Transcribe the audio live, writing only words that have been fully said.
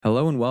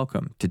Hello and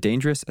welcome to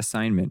Dangerous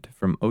Assignment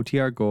from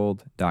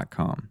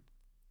OTRGold.com.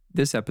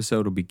 This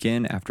episode will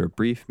begin after a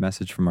brief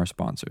message from our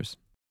sponsors.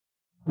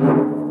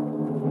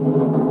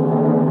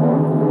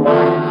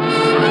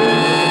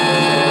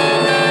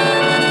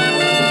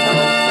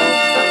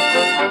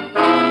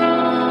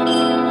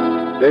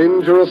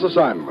 Dangerous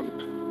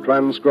Assignment,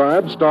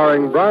 transcribed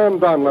starring Brian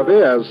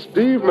Donlevy as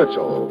Steve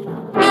Mitchell.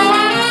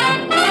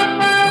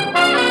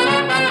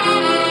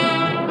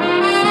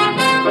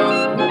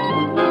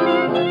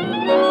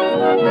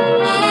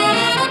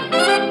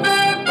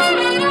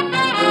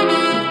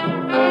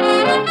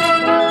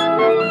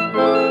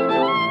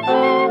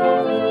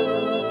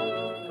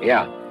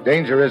 Yeah,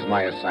 danger is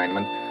my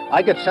assignment.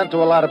 I get sent to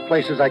a lot of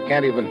places I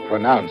can't even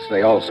pronounce.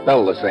 They all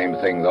spell the same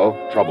thing, though,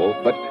 trouble.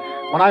 But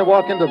when I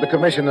walk into the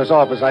commissioner's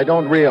office, I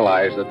don't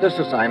realize that this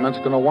assignment's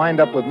going to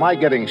wind up with my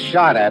getting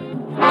shot at.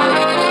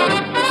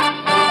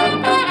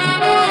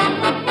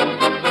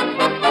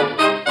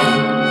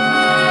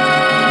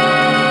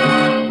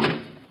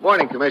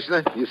 Morning,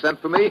 Commissioner. You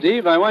sent for me?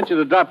 Steve, I want you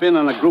to drop in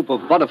on a group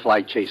of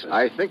butterfly chasers.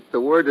 I think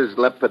the word is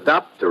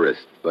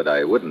lepidopterist, but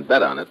I wouldn't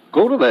bet on it.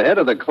 Go to the head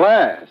of the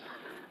class.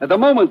 At the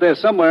moment, they're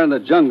somewhere in the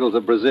jungles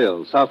of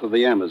Brazil, south of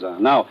the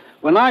Amazon. Now,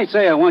 when I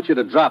say I want you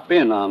to drop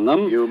in on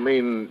them... You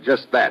mean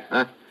just that,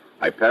 huh?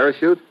 I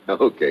parachute?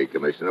 Okay,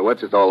 Commissioner.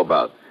 What's it all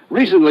about?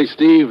 Recently,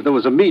 Steve, there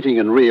was a meeting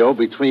in Rio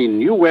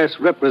between U.S.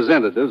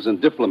 representatives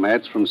and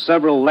diplomats from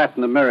several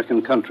Latin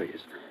American countries.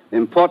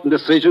 Important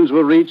decisions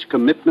were reached,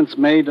 commitments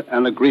made,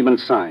 and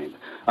agreements signed.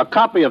 A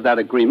copy of that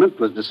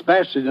agreement was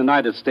dispatched to the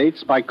United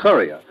States by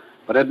courier,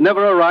 but had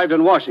never arrived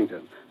in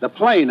Washington. The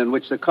plane in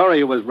which the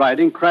courier was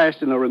riding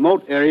crashed in a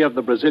remote area of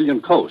the Brazilian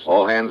coast.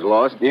 All hands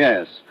lost?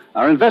 Yes.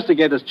 Our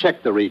investigators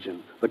checked the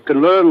region, but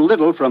can learn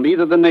little from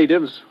either the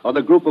natives or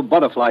the group of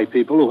butterfly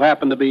people who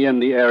happened to be in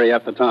the area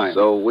at the time.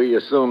 So we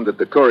assumed that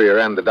the courier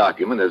and the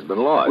document has been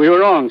lost. We were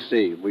wrong,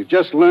 Steve. We've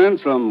just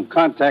learned from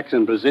contacts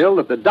in Brazil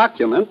that the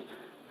document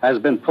has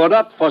been put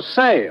up for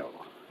sale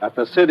at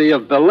the city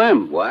of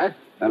Belém. What?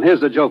 And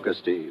here's the joker,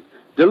 Steve.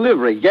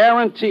 Delivery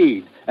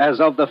guaranteed as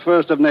of the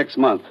 1st of next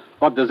month.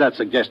 What does that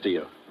suggest to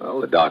you? Well,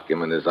 the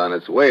document is on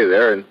its way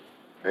there, and...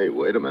 Hey,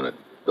 wait a minute.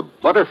 The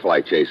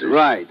butterfly chasers.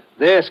 Right.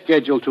 They're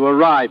scheduled to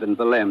arrive in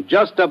Belém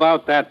just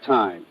about that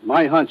time.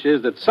 My hunch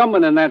is that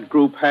someone in that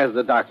group has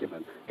the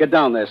document. Get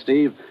down there,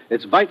 Steve.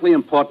 It's vitally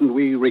important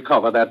we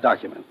recover that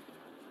document.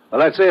 Well,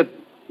 that's it.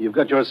 You've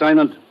got your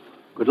assignment.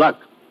 Good luck.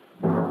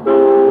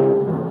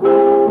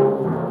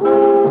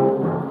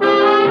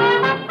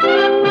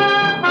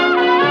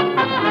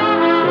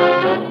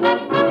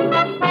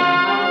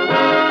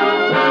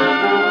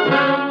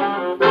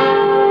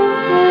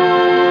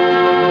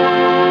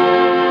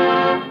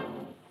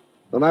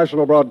 The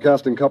National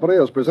Broadcasting Company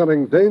is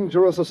presenting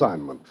Dangerous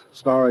Assignment,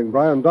 starring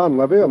Brian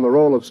Donlevy in the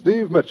role of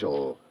Steve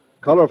Mitchell,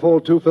 colorful,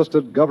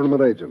 two-fisted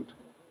government agent.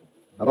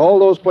 At all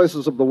those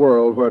places of the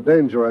world where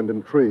danger and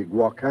intrigue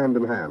walk hand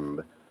in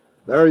hand,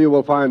 there you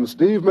will find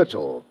Steve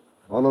Mitchell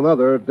on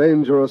another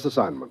Dangerous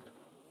Assignment.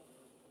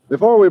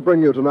 Before we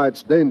bring you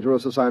tonight's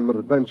Dangerous Assignment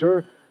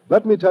adventure,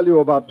 let me tell you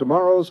about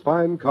tomorrow's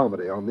fine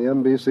comedy on the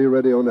NBC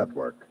Radio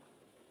Network.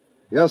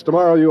 Yes,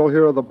 tomorrow you'll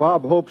hear The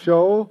Bob Hope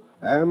Show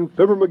and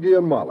Fibber McGee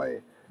and Molly,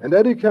 and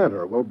Eddie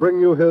Cantor will bring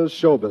you his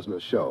show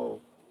business show.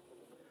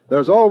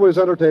 There's always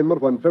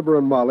entertainment when Fibber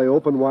and Molly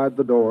open wide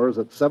the doors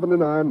at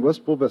 79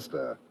 Wistful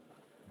Vista.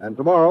 And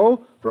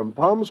tomorrow, from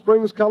Palm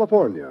Springs,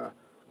 California,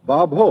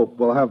 Bob Hope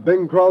will have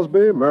Bing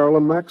Crosby,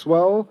 Marilyn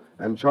Maxwell,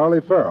 and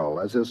Charlie Farrell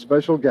as his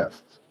special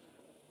guests.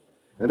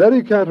 And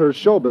Eddie Cantor's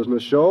show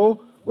business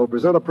show will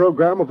present a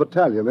program of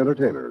Italian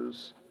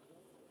entertainers.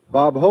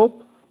 Bob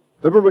Hope,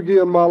 Fibber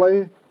McGee and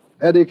Molly,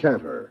 Eddie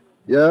Cantor.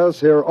 Yes,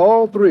 hear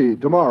all three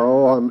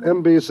tomorrow on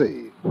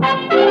NBC.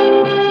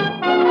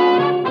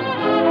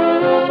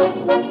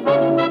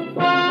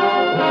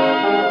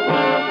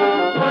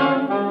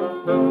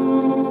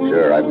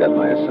 Sure, I've got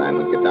my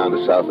assignment. Get down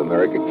to South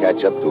America,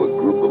 catch up to a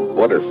group of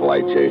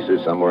butterfly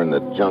chasers somewhere in the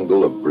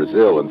jungle of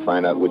Brazil, and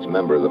find out which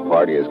member of the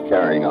party is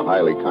carrying a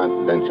highly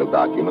confidential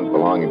document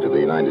belonging to the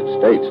United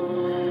States.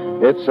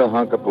 It's a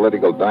hunk of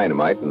political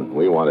dynamite, and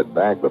we want it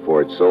back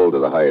before it's sold to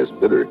the highest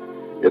bidder.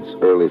 It's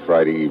early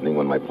Friday evening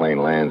when my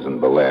plane lands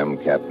in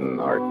Belém. Captain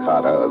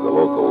Arcata of the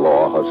local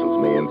law hustles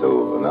me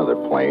into another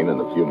plane,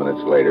 and a few minutes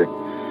later,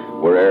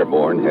 we're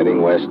airborne,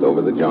 heading west over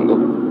the jungle.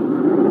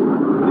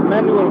 The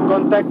manual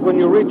contact when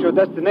you reach your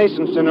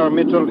destination, Senor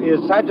Mitchell,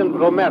 is Sergeant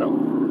Romero.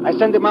 I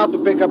sent him out to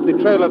pick up the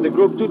trail of the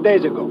group 2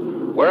 days ago.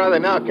 Where are they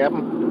now,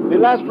 Captain? The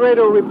last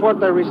radio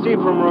report I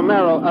received from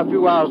Romero a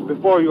few hours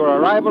before your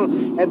arrival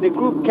had the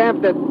group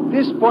camped at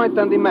this point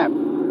on the map,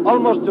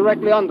 almost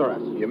directly under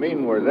us. You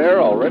mean we're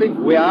there already?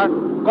 We are.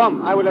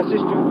 Come, I will assist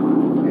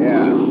you.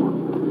 Yeah.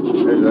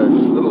 There's a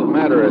little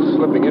matter of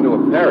slipping into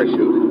a parachute.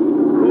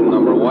 Rule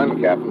number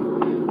 1,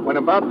 Captain. When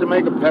about to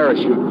make a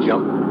parachute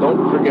jump,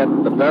 don't forget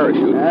the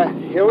parachute.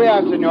 Here we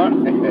are, senor.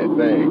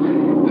 Thanks.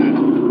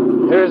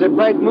 There is a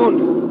bright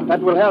moon.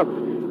 That will help.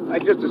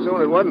 I'd just as soon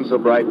it wasn't so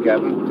bright,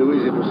 Captain. Too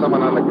easy for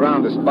someone on the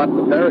ground to spot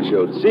the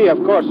parachute. See, of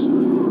course.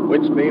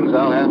 Which means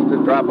I'll have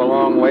to drop a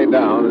long way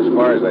down, as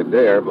far as I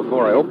dare,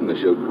 before I open the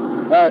chute.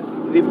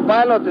 The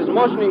pilot is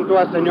motioning to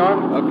us, senor.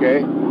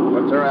 Okay.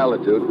 What's our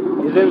altitude?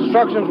 His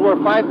instructions were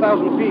 5,000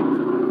 feet.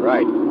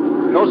 Right.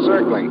 No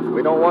circling.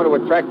 We don't want to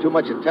attract too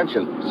much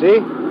attention.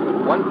 See?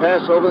 One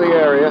pass over the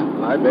area,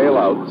 and I bail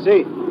out.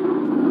 See.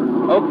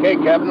 Okay,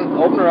 Captain.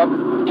 Open her up.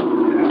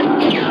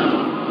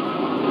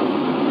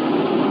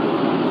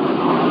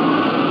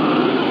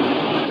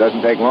 It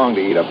doesn't take long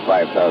to eat up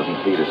 5,000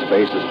 feet of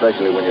space,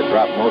 especially when you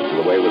drop most of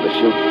the way with the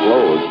chute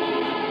closed.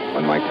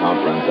 When my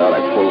count runs out,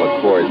 I pull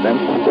the cord, then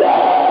a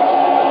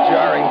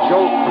jarring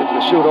jolt as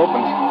the chute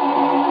opens.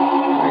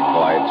 I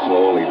glide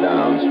slowly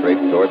down, straight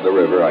toward the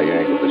river. I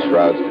yank at the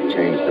shrouds to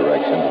change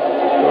direction.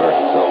 Sure,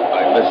 so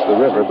I miss the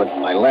river, but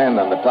I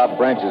land on the top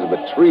branches of a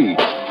tree.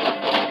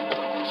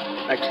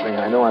 Next thing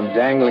I know, I'm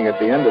dangling at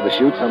the end of the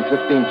chute some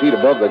 15 feet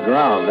above the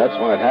ground. That's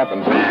when it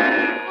happens.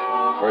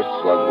 First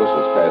slug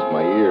whistles past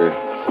my ear.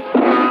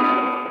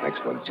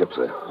 Next one chips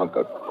a hunk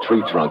of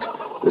tree trunk.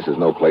 This is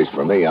no place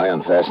for me. I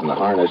unfasten the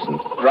harness and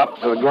drop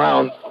to the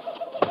ground.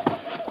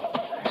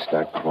 I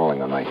start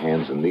crawling on my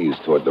hands and knees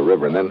toward the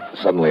river, and then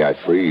suddenly I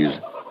freeze.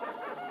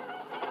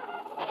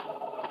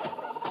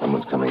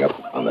 Someone's coming up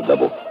on the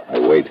double. I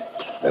wait.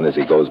 Then as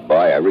he goes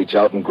by, I reach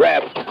out and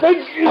grab.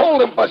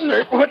 Hold him,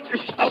 Buster. What?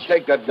 I'll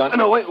take that gun.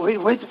 No, wait.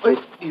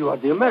 You are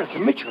the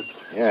American Mitchell.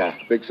 Yeah,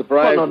 big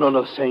surprise.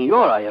 No,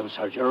 senor. I am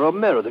Sergeant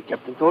Romero, the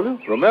captain told you.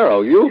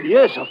 Romero, you?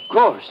 Yes, of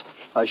course.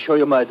 I'll show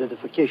you my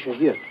identification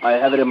here. I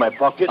have it in my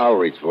pocket. I'll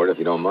reach for it if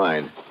you don't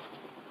mind.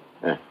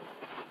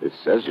 This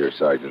says you're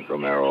Sergeant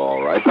Romero,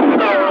 all right.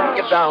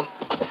 Get down.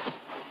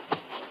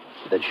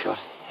 That shot,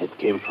 it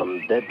came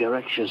from that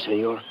direction,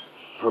 senor.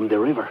 From the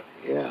river.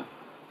 Yeah.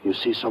 You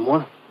see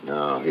someone?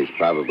 No, he's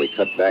probably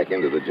cut back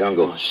into the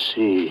jungle. Oh,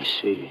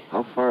 see.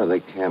 How far are they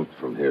camped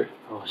from here?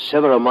 Oh,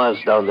 several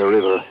miles down the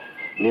river,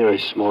 near a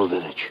small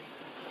village.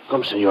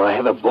 Come, senor, I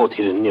have a boat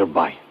here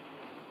nearby.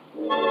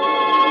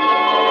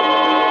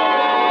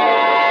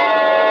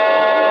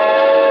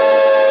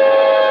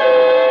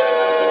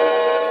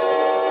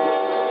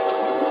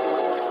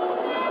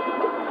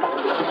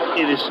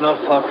 It is not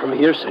far from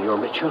here, Senor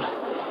Mitchell.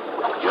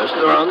 Just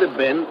around the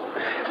bend.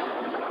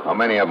 How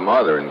many of them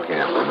are there in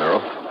camp, Romero?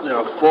 There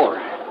are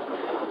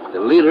 4. The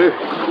leader,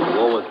 the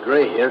one with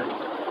gray hair,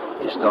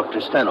 is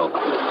Dr. Stanhope.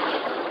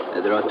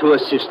 And there are 2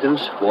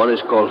 assistants. One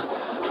is called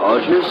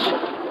Hodges,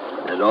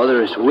 and the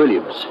other is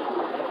Williams.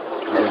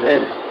 And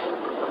then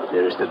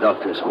there is the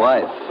doctor's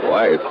wife.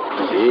 Wife?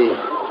 See,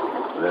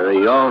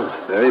 very young,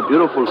 very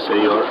beautiful,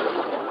 senor.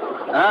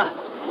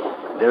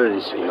 There it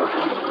is, senor.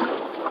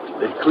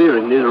 The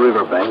clearing near the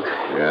riverbank.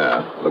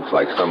 Yeah, looks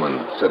like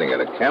someone sitting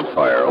at a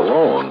campfire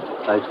alone.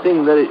 I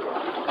think that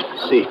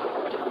See,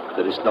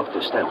 that is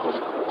Dr. Stanhope.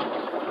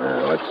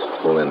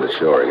 Let's pull in the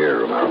shore here,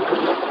 Romero.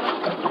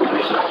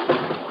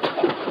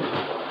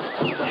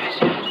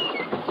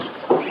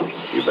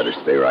 You better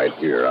stay right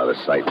here, out of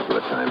sight for the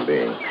time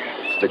being.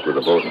 Stick with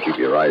the boat and keep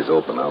your eyes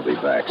open. I'll be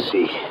back.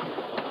 See.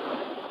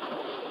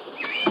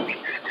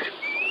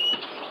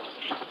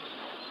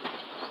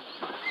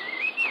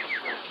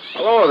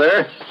 Hello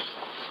there.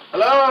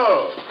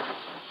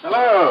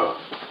 Hello.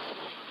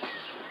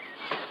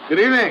 Good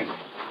evening.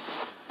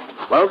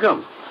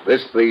 Welcome.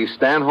 This the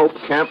Stanhope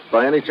camp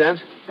by any chance?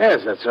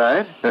 Yes, that's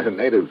right.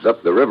 Natives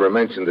up the river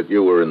mentioned that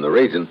you were in the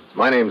region.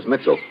 My name's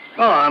Mitchell.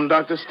 Oh, I'm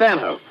Dr.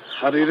 Stanhope.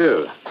 How do you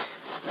do?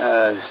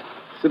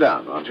 Sit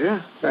down, won't you?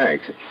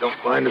 Thanks.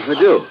 Don't mind if I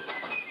do.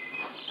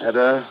 Had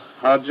a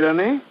hard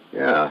journey?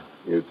 Yeah.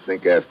 You'd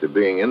think after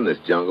being in this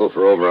jungle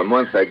for over a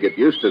month I'd get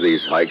used to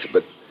these hikes,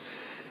 but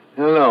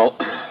I don't know.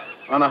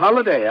 On a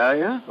holiday, are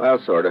you? Well,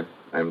 sort of.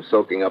 I'm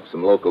soaking up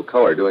some local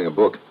color doing a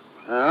book.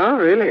 Oh,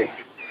 really?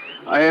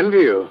 I envy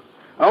you.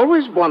 I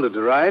always wanted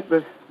to write,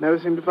 but never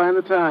seemed to find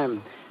the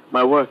time.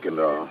 My work and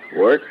all.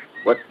 Work?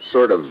 What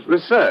sort of...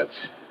 Research.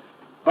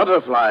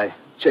 Butterfly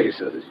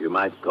chasers, you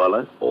might call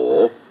it.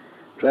 Oh?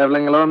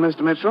 Traveling alone,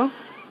 Mr. Mitchell?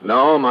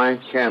 No, my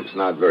camp's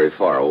not very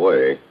far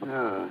away.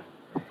 Oh.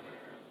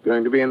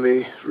 Going to be in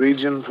the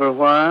region for a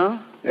while?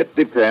 It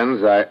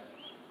depends.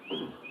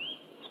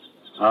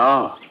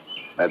 Oh,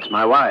 that's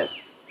my wife.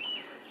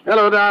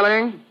 Hello,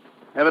 darling.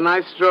 Have a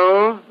nice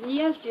stroll?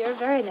 Yes, dear,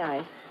 very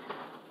nice.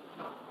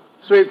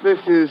 Sweet, this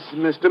is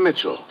Mr.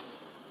 Mitchell.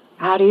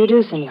 How do you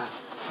do, senor?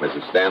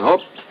 Mrs. Stanhope?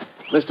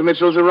 Mr.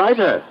 Mitchell's a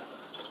writer.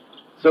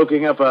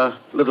 Soaking up a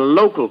little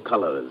local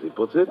color, as he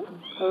puts it.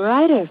 A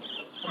writer.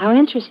 How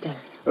interesting.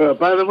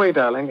 By the way,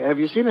 darling, have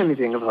you seen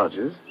anything of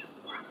Hodges?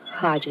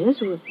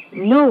 Hodges?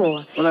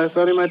 No. Well, I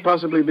thought he might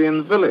possibly be in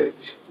the village.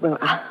 Well,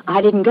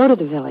 I didn't go to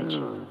the village.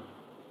 Oh.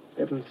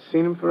 Haven't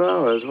seen him for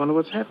hours. Wonder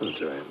what's happened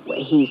to him.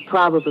 Well, he's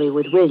probably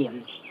with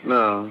Williams.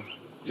 No.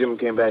 Jim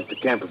came back to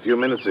camp a few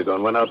minutes ago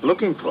and went out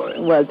looking for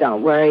him. Well,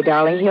 don't worry,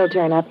 darling. He'll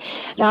turn up.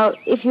 Now,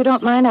 if you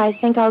don't mind, I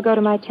think I'll go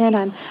to my tent.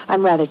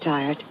 I'm rather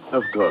tired.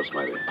 Of course,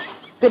 my dear.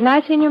 Good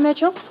night, Senor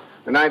Mitchell.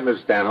 Good night,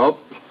 Miss Stanhope.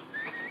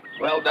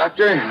 Well,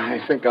 Doctor,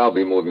 I think I'll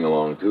be moving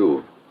along,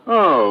 too.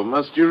 Oh,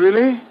 must you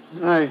really?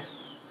 I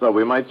Thought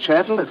we might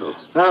chat a little.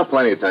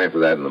 Plenty of time for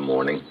that in the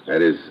morning.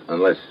 That is,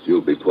 unless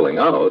you'll be pulling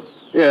out.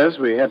 Yes,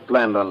 we had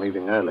planned on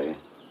leaving early.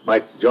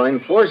 Might join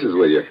forces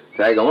with you.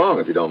 Tag along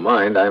if you don't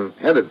mind. I'm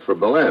headed for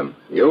Belém.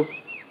 You?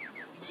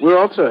 We're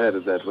also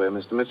headed that way,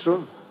 Mr.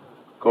 Mitchell.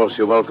 Of course,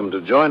 you're welcome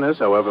to join us.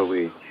 However,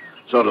 we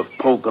sort of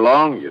poke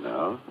along, you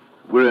know.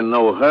 We're in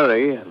no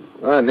hurry.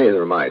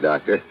 Neither am I,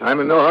 Doctor.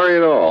 I'm in no hurry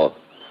at all.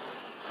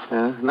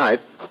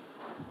 Night.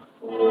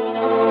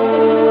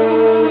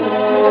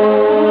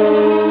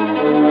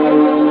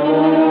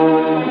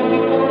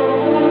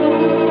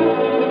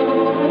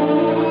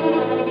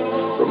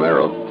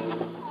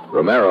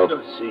 Romero.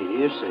 See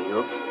here,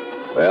 senor.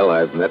 Well,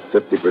 I've met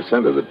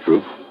 50% of the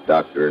troop.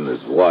 Doctor and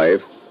his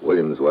wife.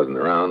 Williams wasn't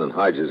around, and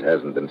Hodges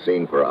hasn't been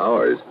seen for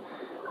hours.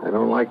 I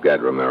don't like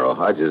that, Romero.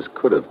 Hodges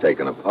could have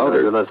taken a powder.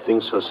 I do not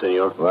think so,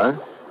 senor. What?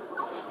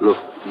 Look,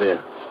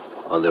 there,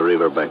 on the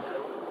riverbank.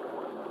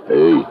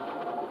 Hey.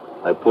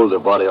 I pulled the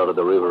body out of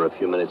the river a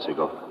few minutes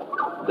ago.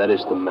 That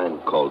is the man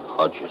called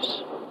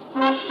Hodges.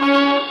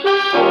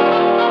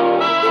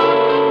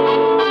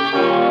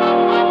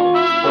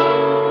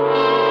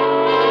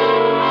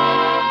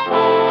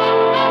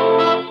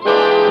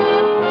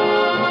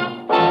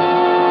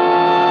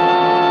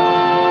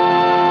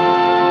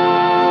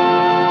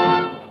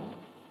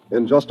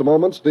 In just a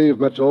moment, Steve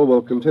Mitchell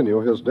will continue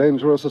his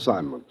dangerous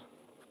assignment.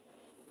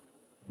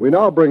 We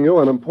now bring you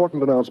an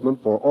important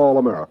announcement for all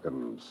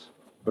Americans,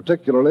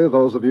 particularly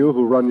those of you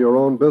who run your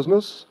own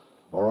business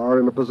or are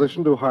in a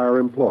position to hire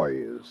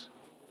employees.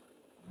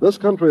 This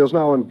country is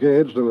now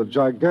engaged in a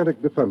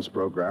gigantic defense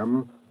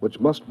program which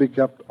must be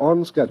kept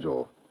on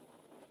schedule.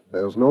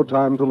 There's no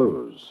time to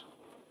lose.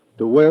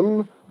 To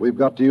win, we've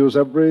got to use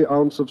every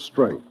ounce of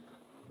strength,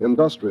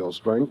 industrial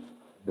strength,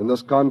 in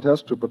this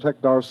contest to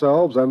protect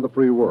ourselves and the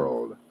free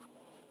world.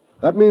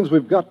 That means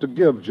we've got to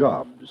give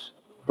jobs,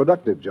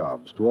 productive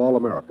jobs, to all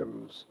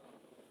Americans.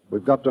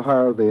 We've got to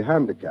hire the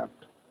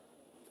handicapped.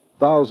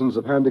 Thousands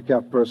of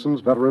handicapped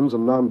persons, veterans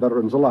and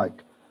non-veterans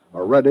alike,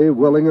 are ready,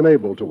 willing, and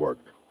able to work.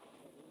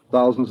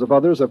 Thousands of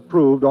others have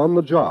proved on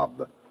the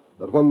job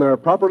that when they're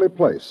properly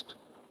placed,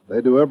 they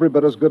do every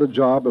bit as good a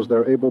job as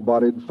their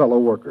able-bodied fellow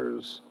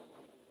workers.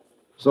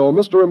 So,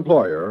 Mr.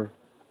 Employer,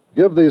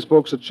 give these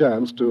folks a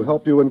chance to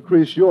help you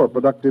increase your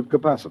productive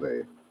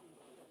capacity.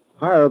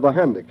 Hire the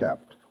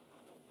handicapped.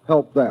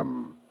 Help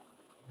them.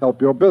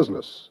 Help your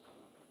business.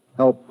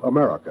 Help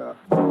America.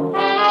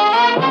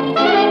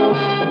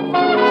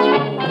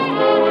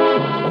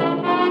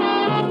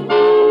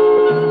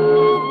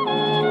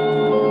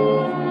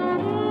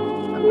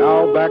 And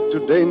now back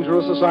to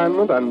Dangerous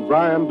Assignment and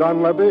Brian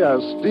Donlevy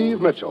as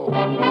Steve Mitchell.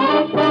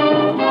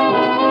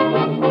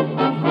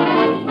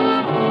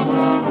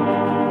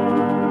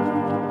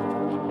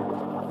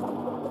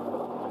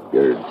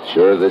 You're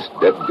sure this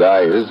dead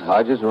guy is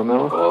Hodges,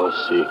 Romero? Oh,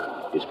 see.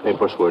 His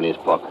papers were in his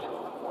pocket.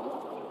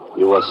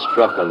 He was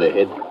struck on the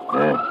head.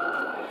 Yeah.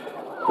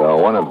 So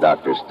one of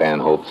Dr.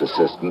 Stanhope's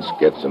assistants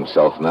gets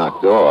himself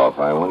knocked off.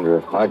 I wonder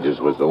if Hodges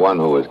was the one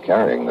who was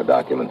carrying the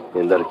document.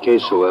 In that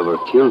case, whoever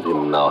killed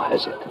him now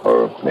has it.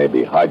 Or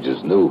maybe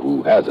Hodges knew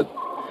who has it.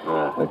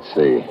 Let's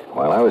see.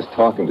 While I was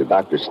talking to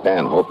Dr.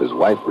 Stanhope, his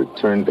wife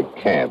returned to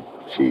camp.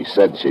 She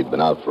said she'd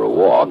been out for a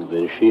walk.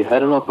 Then she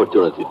had an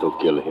opportunity to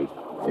kill him.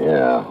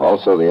 Yeah.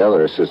 Also, the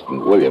other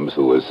assistant, Williams,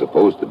 who was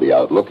supposed to be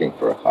out looking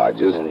for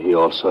Hodges. And he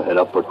also had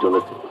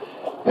opportunity.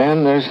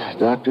 And there's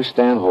Dr.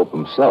 Stanhope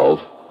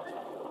himself.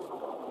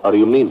 How do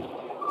you mean?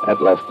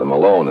 That left him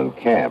alone in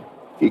camp.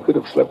 He could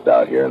have slipped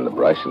out here in the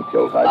brush and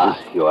killed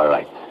Hodges. You are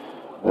right.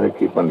 Better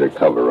keep under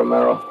cover,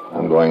 Romero.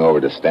 I'm going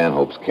over to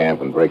Stanhope's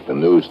camp and break the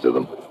news to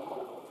them.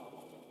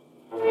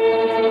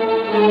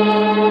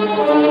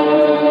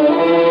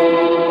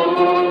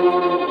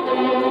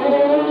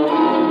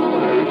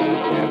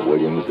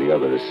 The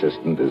other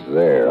assistant is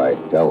there. I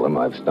tell them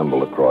I've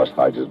stumbled across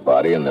Hodges'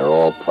 body, and they're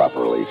all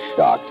properly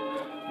shocked.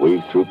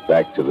 We troop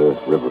back to the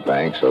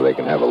riverbank so they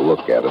can have a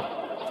look at it.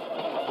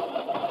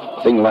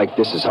 A thing like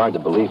this is hard to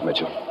believe,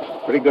 Mitchell.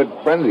 Pretty good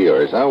friend of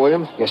yours, huh,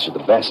 Williams? Guess you're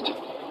the best.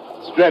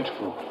 It's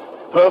dreadful.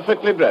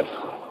 Perfectly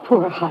dreadful.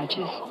 Poor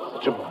Hodges.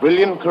 Such a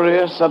brilliant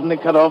career suddenly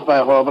cut off by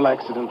a horrible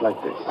accident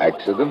like this.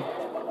 Accident?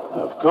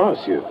 Of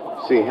course, you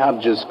see,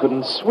 Hodges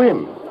couldn't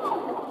swim.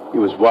 He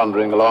was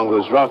wandering along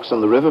those rocks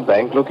on the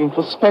riverbank looking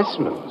for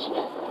specimens.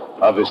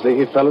 Obviously,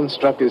 he fell and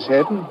struck his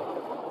head and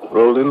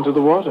rolled into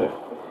the water.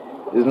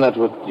 Isn't that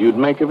what you'd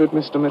make of it,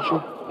 Mr.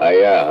 Mitchell?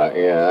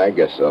 Yeah, I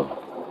guess so.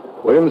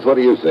 Williams, what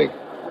do you think?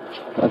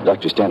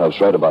 Dr.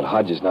 Stanhope's right about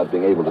Hodges not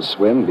being able to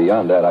swim.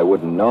 Beyond that, I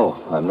wouldn't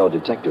know. I'm no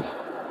detective.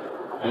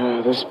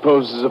 This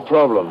poses a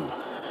problem.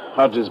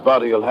 Hodges'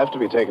 body will have to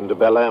be taken to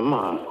Belém,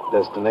 our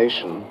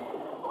destination.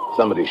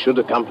 Somebody should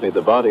accompany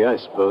the body, I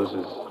suppose.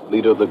 As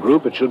leader of the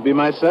group, it should be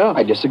myself.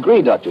 I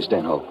disagree, Dr.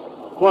 Stanhope.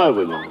 Why,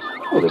 Williams?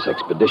 Well, this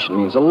expedition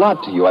means a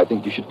lot to you. I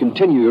think you should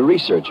continue your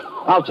research.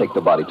 I'll take the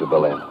body to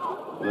Belém.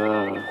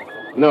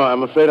 No,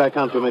 I'm afraid I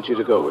can't permit you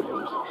to go,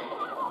 Williams.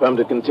 If I'm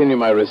to continue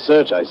my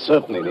research, I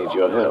certainly need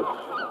your help.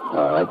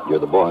 All right, you're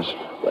the boss.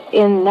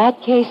 In that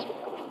case,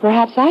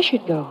 perhaps I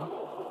should go.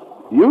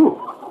 You?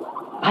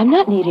 I'm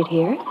not needed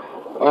here.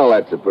 Well,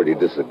 that's a pretty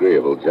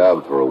disagreeable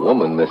job for a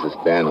woman,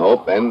 Mrs.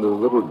 Stanhope, and a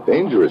little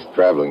dangerous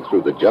traveling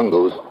through the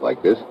jungles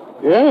like this.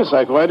 Yes,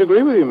 I quite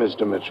agree with you,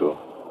 Mr. Mitchell.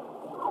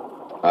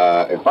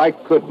 If I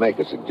could make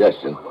a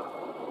suggestion.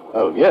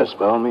 Oh, yes,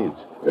 by all means.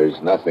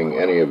 There's nothing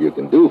any of you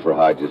can do for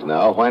Hodges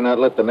now. Why not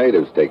let the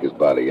natives take his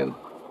body in?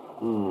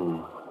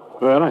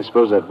 Well, I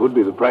suppose that would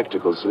be the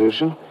practical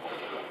solution.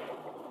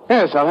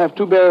 Yes, I'll have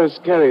 2 bearers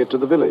carry it to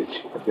the village.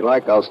 If you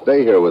like, I'll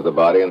stay here with the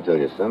body until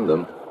you send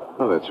them.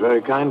 Oh, that's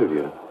very kind of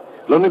you.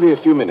 It'll only be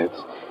a few minutes.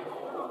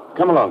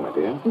 Come along, my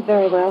dear.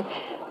 Very well.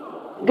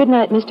 Good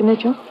night, Mr.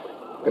 Mitchell.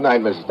 Good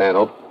night, Mrs.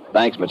 Stanhope.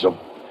 Thanks, Mitchell.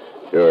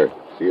 Sure.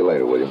 See you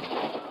later, William.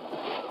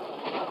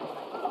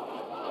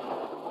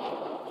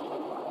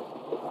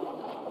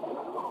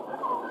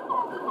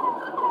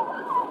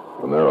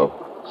 Romero,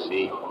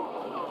 See?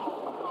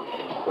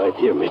 Right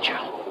here, Mitchell.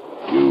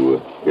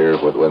 you hear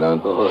what went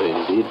on? Oh,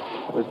 indeed.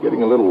 I was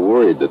getting a little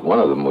worried that one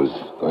of them was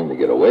going to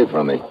get away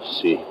from me.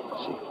 See.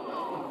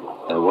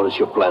 And what is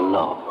your plan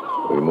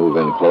now? We move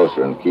in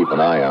closer and keep an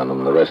eye on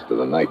them the rest of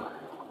the night.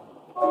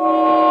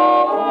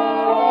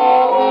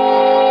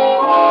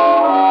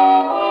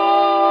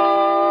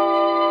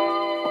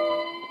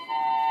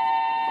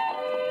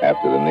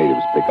 After the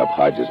natives pick up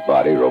Hodges'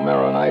 body,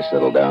 Romero and I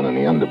settle down in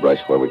the underbrush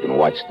where we can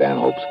watch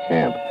Stanhope's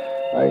camp.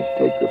 I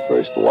take the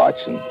first watch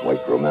and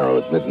wake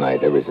Romero at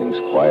midnight. Everything's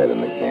quiet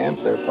in the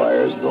camp. Their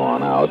fire's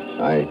gone out.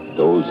 I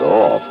doze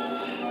off.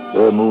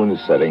 The moon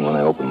is setting when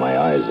I open my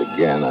eyes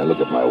again. I look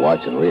at my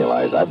watch and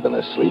realize I've been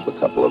asleep a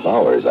couple of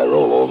hours. I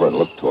roll over and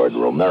look toward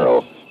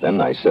Romero. Then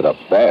I sit up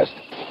fast.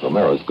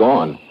 Romero's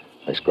gone.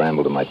 I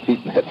scramble to my feet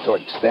and head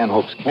toward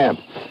Stanhope's camp.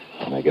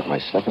 And I get my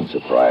second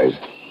surprise.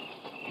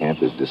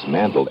 Camp is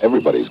dismantled.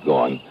 Everybody's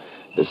gone.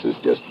 This is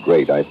just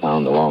great. I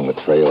found along the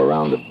trail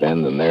around the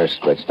bend, and there,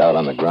 stretched out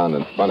on the ground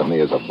in front of me,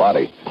 is a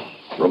body.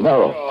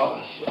 Romero.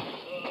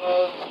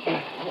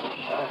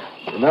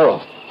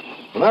 Romero.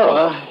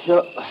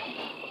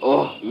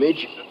 Oh,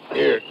 Mitch.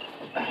 Here.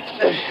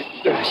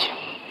 Gracias.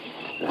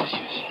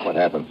 What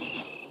happened?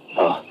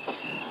 Oh,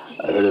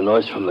 I heard a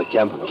noise from the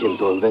camp and came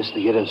to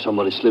investigate, and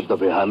somebody slipped up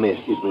behind me and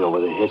hit me over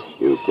the head.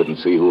 You couldn't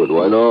see who it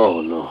was?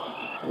 No.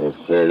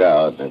 They've cleared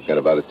out. They've got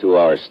about a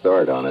 2-hour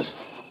start on us.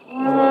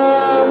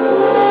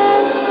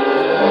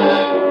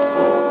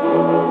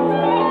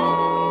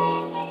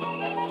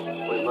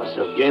 We must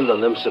have gained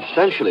on them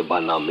substantially by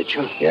now,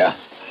 Mitchell. Yeah.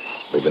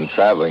 We've been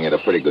traveling at a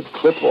pretty good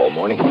clip all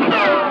morning.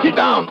 Get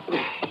down!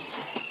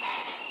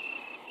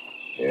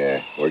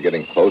 Yeah, we're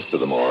getting close to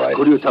them, all right.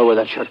 Could you tell where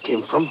that shot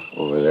came from?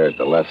 Over there at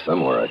the left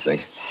somewhere, I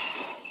think.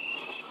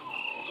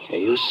 Can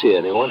you see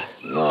anyone?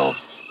 No.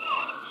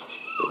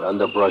 With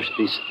underbrush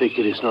this thick,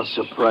 it is not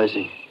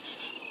surprising.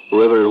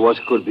 Whoever it was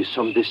could be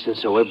some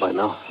distance away by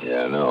now.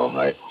 Yeah, no.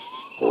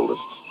 Hold it.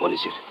 What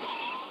is it?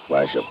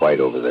 Flash of white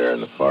over there in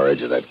the far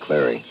edge of that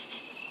clearing.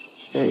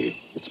 Hey,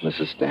 it's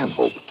Mrs.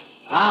 Stanhope.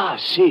 Ah,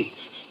 see.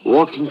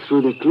 Walking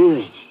through the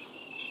clearing.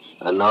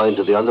 And now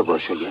into the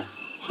underbrush again.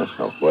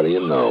 What do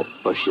you know?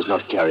 But she's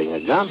not carrying a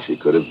gun. She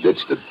could have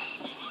ditched it.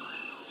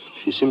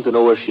 She seemed to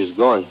know where she's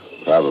going.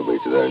 Probably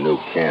to their new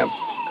camp.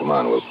 Come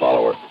on, we'll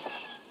follow her.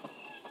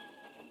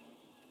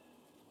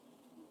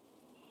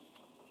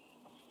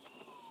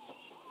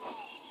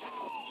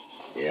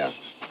 Yeah,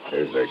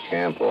 there's their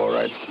camp, all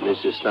right.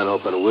 Mrs.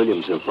 Stanhope and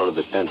Williams in front of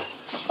the tent.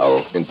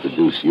 I'll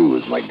introduce you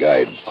as my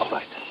guide. All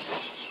right.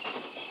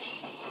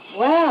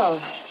 Well,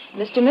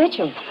 Mr.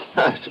 Mitchell.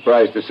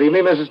 Surprised to see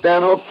me, Mrs.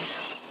 Stanhope?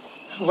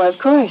 Well, of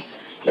course.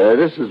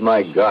 This is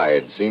my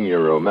guide,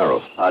 Senor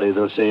Romero. How do you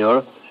do,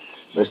 senor?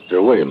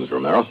 Mr. Williams,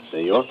 Romero.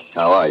 Senor?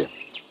 How are you?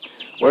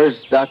 Where's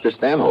Dr.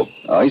 Stanhope?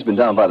 Oh, he's been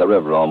down by the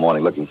river all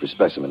morning looking for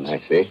specimens. I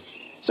see.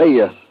 Say,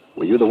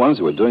 were you the ones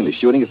who were doing the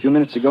shooting a few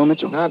minutes ago,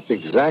 Mitchell? Not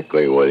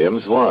exactly,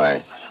 Williams.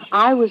 Why?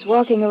 I was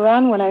walking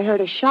around when I heard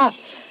a shot.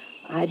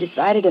 I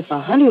decided if a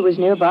hunter was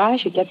nearby, I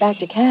should get back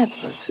to camp.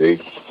 I see.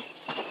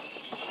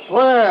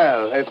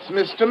 Well, it's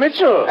Mr.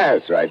 Mitchell.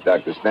 That's right,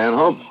 Dr.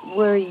 Stanhope.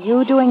 Were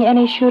you doing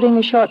any shooting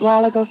a short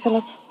while ago,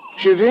 Philip?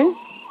 Shooting?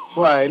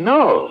 Why,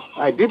 no.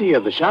 I did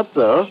hear the shot,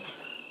 though.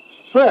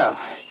 Well,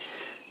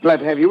 glad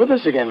to have you with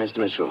us again, Mr.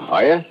 Mitchell.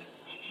 Are you?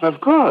 Of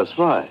course.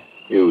 Why?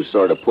 You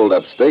sort of pulled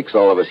up stakes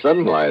all of a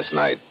sudden last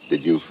night.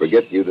 Did you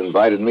forget you'd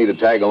invited me to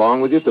tag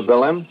along with you to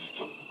Belém?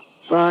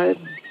 By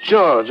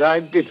George, I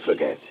did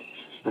forget.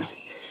 The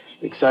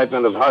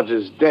excitement of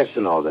Hodges' death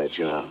and all that,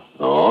 you know.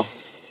 Oh?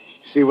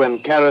 See, when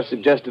Kara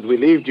suggested we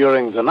leave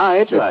during the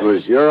night, It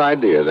was your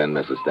idea then,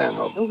 Mrs.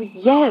 Stanhope. Oh,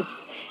 yes.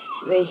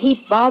 The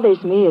heat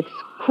bothers me. It's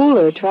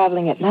cooler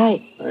traveling at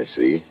night. I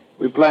see.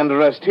 We plan to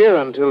rest here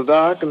until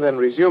dark and then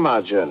resume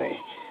our journey.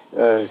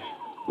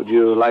 Would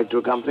you like to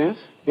accompany us?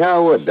 Yeah, I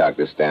would,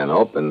 Dr.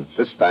 Stanhope, and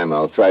this time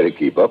I'll try to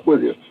keep up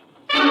with you.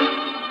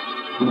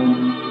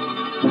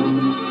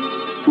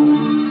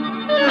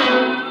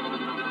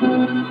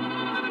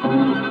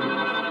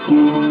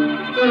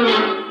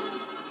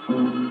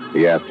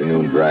 The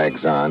afternoon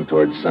drags on.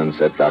 Towards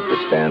sunset, Dr.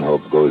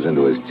 Stanhope goes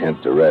into his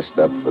tent to rest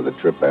up for the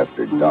trip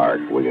after dark.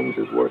 Williams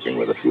is working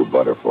with a few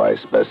butterfly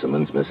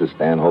specimens. Mrs.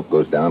 Stanhope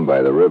goes down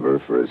by the river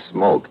for a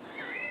smoke.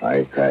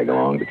 I tag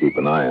along to keep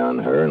an eye on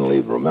her and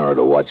leave Romero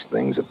to watch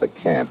things at the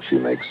camp. She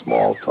makes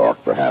small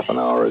talk for half an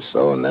hour or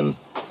so, and then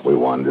we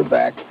wander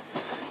back.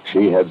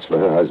 She heads for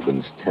her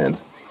husband's tent.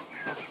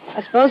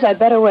 I suppose I'd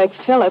better wake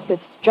Philip.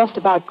 It's just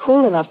about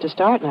cool enough to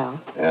start now.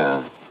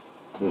 Yeah.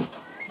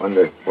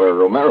 Wonder where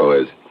Romero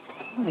is.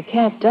 Well, the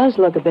camp does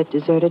look a bit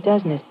deserted,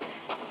 doesn't it?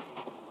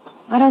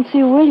 I don't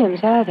see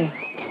Williams either.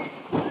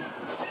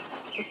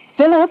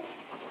 Philip?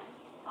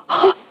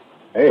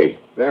 Hey,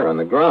 there on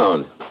the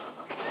ground.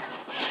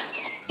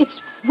 It's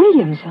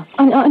Williams,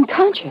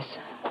 unconscious.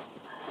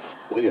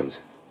 Williams.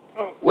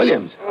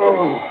 Williams.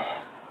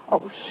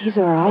 Oh, he's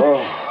all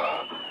right.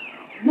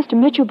 Mr.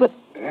 Mitchell, but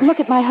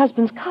look at my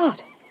husband's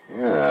cot.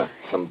 Yeah,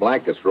 some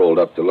blankets rolled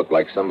up to look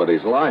like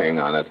somebody's lying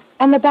on it.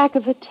 And the back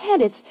of the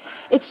tent,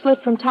 it's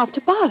slit from top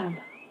to bottom.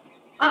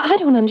 I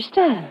don't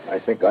understand. I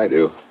think I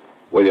do.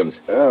 Williams.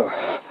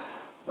 Oh,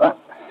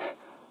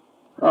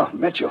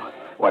 Mitchell.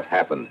 What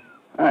happened?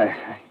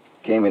 I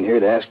came in here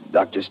to ask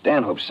Dr.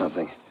 Stanhope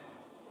something.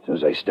 As soon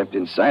as I stepped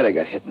inside, I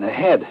got hit in the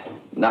head.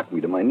 Knocked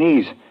me to my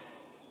knees.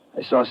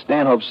 I saw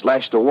Stanhope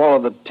slash the wall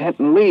of the tent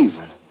and leave.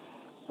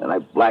 Then I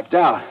blacked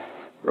out.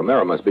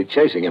 Romero must be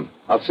chasing him.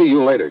 I'll see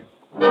you later.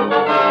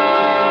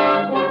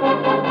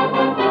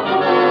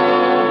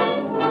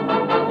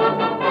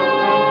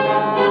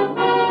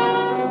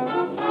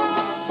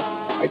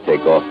 I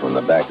take off from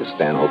the back of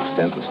Stanhope's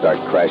tent and start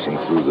crashing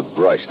through the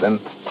brush. Then,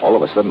 all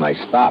of a sudden, I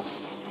stop.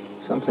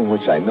 Something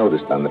which I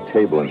noticed on the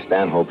table in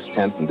Stanhope's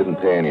tent and didn't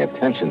pay any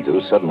attention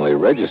to suddenly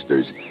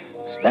registers.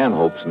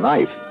 Stanhope's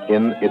knife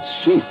in its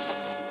sheath.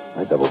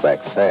 I double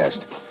back fast.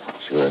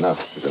 Sure enough,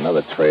 there's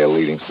another trail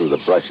leading through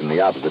the brush in the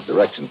opposite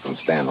direction from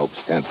Stanhope's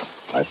tent.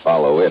 I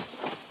follow it.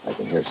 I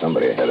can hear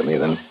somebody ahead of me,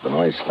 then the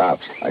noise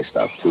stops. I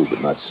stop, too,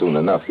 but not soon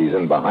enough. He's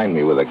in behind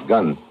me with a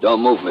gun.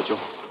 Don't move, Mitchell.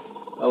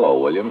 Hello,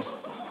 Williams.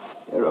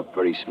 You're a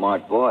pretty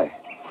smart boy.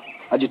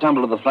 How'd you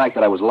tumble to the fact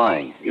that I was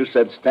lying? You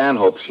said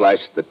Stanhope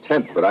slashed the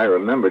tent, but I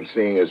remembered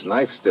seeing his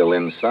knife still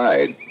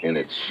inside, in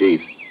its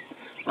sheath.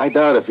 I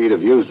doubt if he'd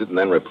have used it and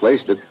then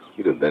replaced it,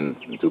 he'd have been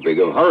in too big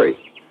of a hurry.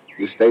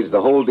 You staged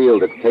the whole deal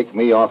to take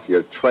me off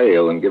your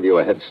trail and give you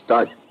a head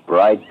start.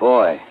 Bright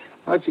boy.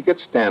 How'd you get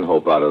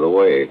Stanhope out of the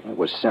way? It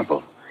was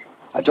simple.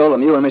 I told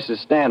him you and Mrs.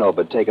 Stanhope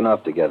had taken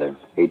off together.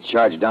 He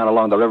charged down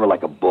along the river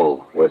like a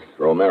bull. With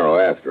Romero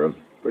after him.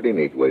 Pretty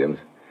neat, Williams.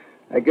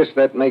 I guess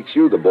that makes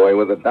you the boy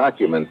with the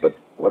document, but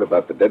what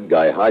about the dead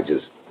guy,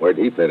 Hodges? Where'd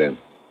he fit in?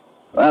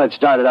 Well, it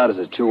started out as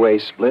a two-way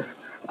split.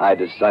 I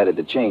decided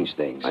to change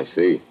things. I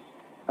see.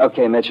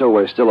 Okay, Mitchell,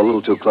 we're still a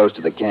little too close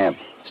to the camp.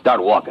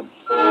 Start walking.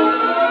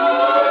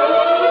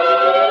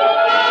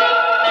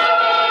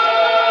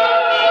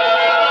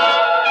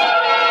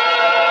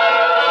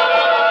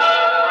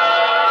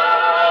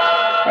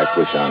 I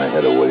push on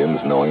ahead of Williams,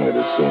 knowing that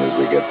as soon as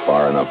we get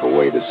far enough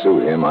away to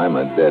suit him, I'm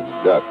a dead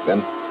duck.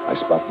 Then I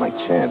spot my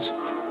chance.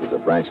 There's a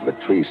branch of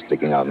a tree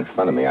sticking out in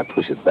front of me. I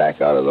push it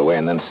back out of the way,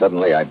 and then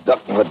suddenly I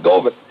duck and let go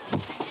of it.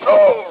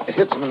 Oh! It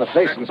hits him in the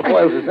face and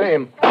spoils his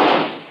aim.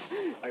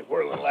 I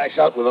whirl and lash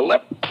out with a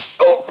left.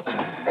 Oh!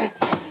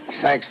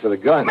 Thanks for the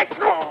gun.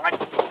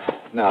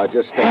 Now,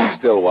 just stand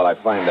still while I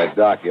find that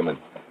document.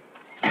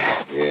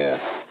 Yeah,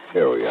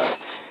 here we are.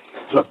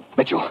 Look,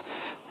 Mitchell,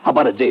 how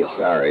about a deal?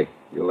 Sorry.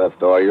 You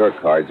left all your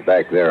cards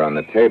back there on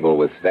the table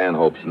with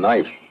Stanhope's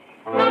knife.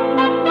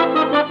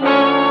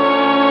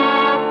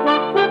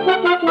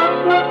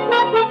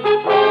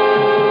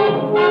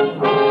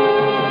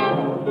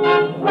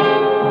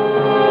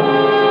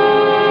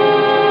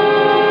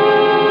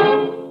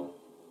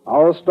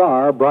 Our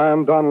star,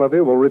 Brian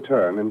Donlevy, will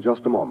return in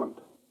just a moment.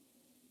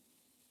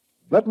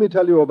 Let me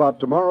tell you about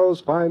tomorrow's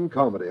fine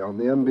comedy on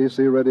the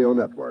NBC Radio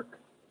Network.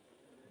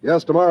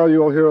 Yes, tomorrow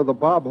you'll hear The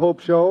Bob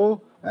Hope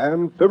Show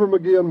and Fibber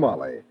McGee and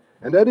Molly,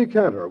 and Eddie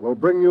Cantor will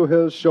bring you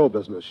his show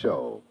business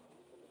show.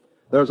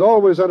 There's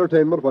always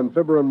entertainment when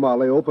Fibber and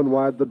Molly open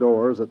wide the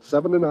doors at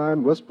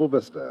 79 Wistful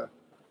Vista.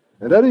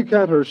 And Eddie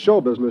Cantor's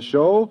show business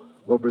show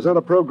will present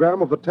a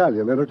program of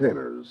Italian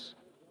entertainers.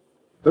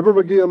 Fibber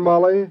McGee and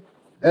Molly,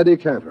 Eddie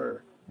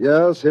Cantor.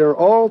 Yes, hear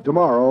all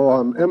tomorrow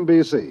on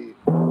NBC.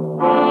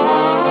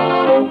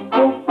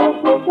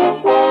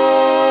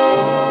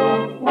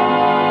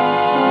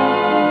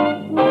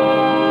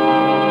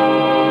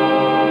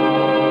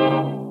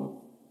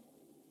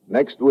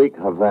 Next week,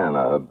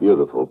 Havana, a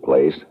beautiful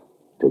place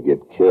to get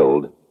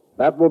killed.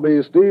 That will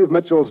be Steve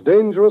Mitchell's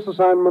dangerous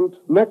assignment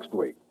next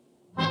week.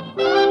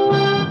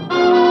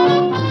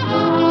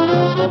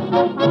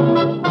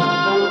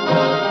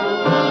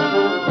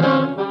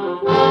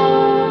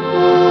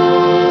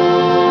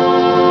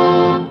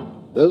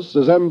 This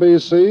is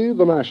NBC,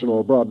 the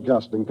national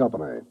broadcasting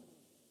company.